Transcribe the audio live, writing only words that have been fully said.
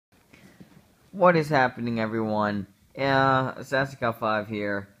What is happening, everyone? Sassy5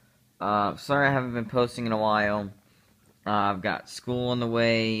 here. Sorry I haven't been posting in a while. I've got school on the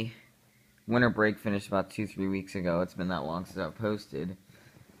way. Winter break finished about 2-3 weeks ago. It's been that long since I've posted.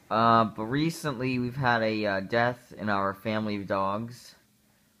 But recently we've had a death in our family of dogs.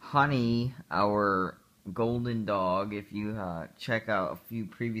 Honey, our golden dog, if you check out a few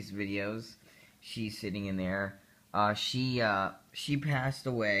previous videos, she's sitting in there. She passed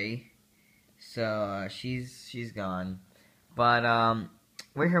away. So, she's gone. But,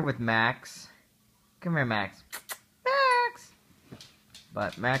 we're here with Max. Come here, Max. Max!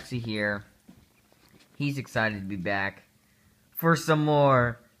 But Maxie here, he's excited to be back for some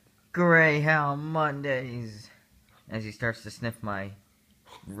more Greyhound Mondays. As he starts to sniff my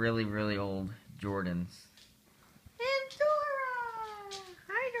really, really old Jordans. And Dora!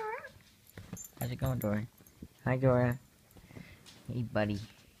 Hi, Dora. How's it going, Dora? Hi, Dora. Hey, buddy.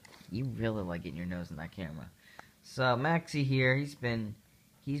 You really like getting your nose in that camera. So Maxie here, he's been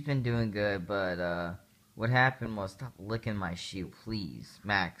doing good, but what happened was, stop licking my shoe, please,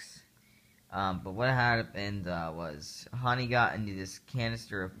 Max. But what happened was Honey got into this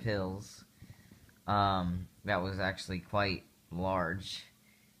canister of pills that was actually quite large,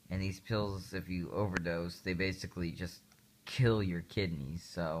 and these pills, if you overdose, they basically just kill your kidneys.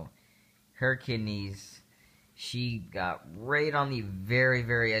 So her kidneys, she got right on the very,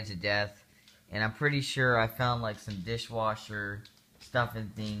 very edge of death. And I'm pretty sure I found like some dishwasher stuff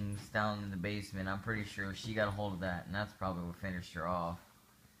and things down in the basement. I'm pretty sure she got a hold of that, and that's probably what finished her off.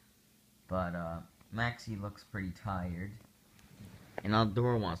 But Maxie looks pretty tired. And all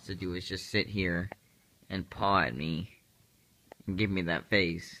Dora wants to do is just sit here and paw at me and give me that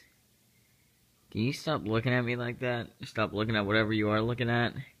face. Can you stop looking at me like that? Stop looking at whatever you are looking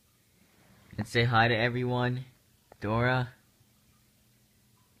at. And say hi to everyone. Dora.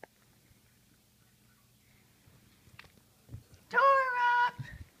 Dora!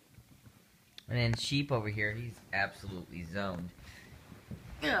 And then Sheep over here, he's absolutely zoned.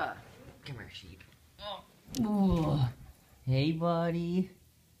 Ugh. Come here, Sheep. Oh. Hey, buddy.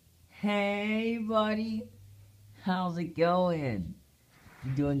 Hey, buddy. How's it going?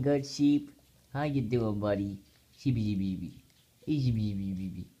 You doing good, Sheep? How you doing, buddy? Sheepy, baby.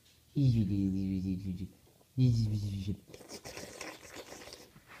 Sheepy,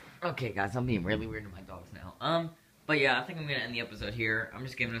 Okay, guys, I'm being really weird to my dogs now. But yeah, I think I'm gonna end the episode here. I'm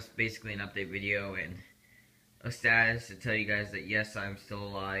just giving us basically an update video and a status to tell you guys that yes, I'm still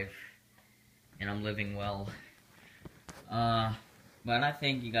alive and I'm living well. But I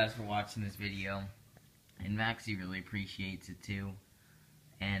thank you guys for watching this video, and Maxie really appreciates it too.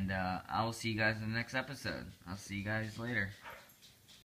 And I will see you guys in the next episode. I'll see you guys later.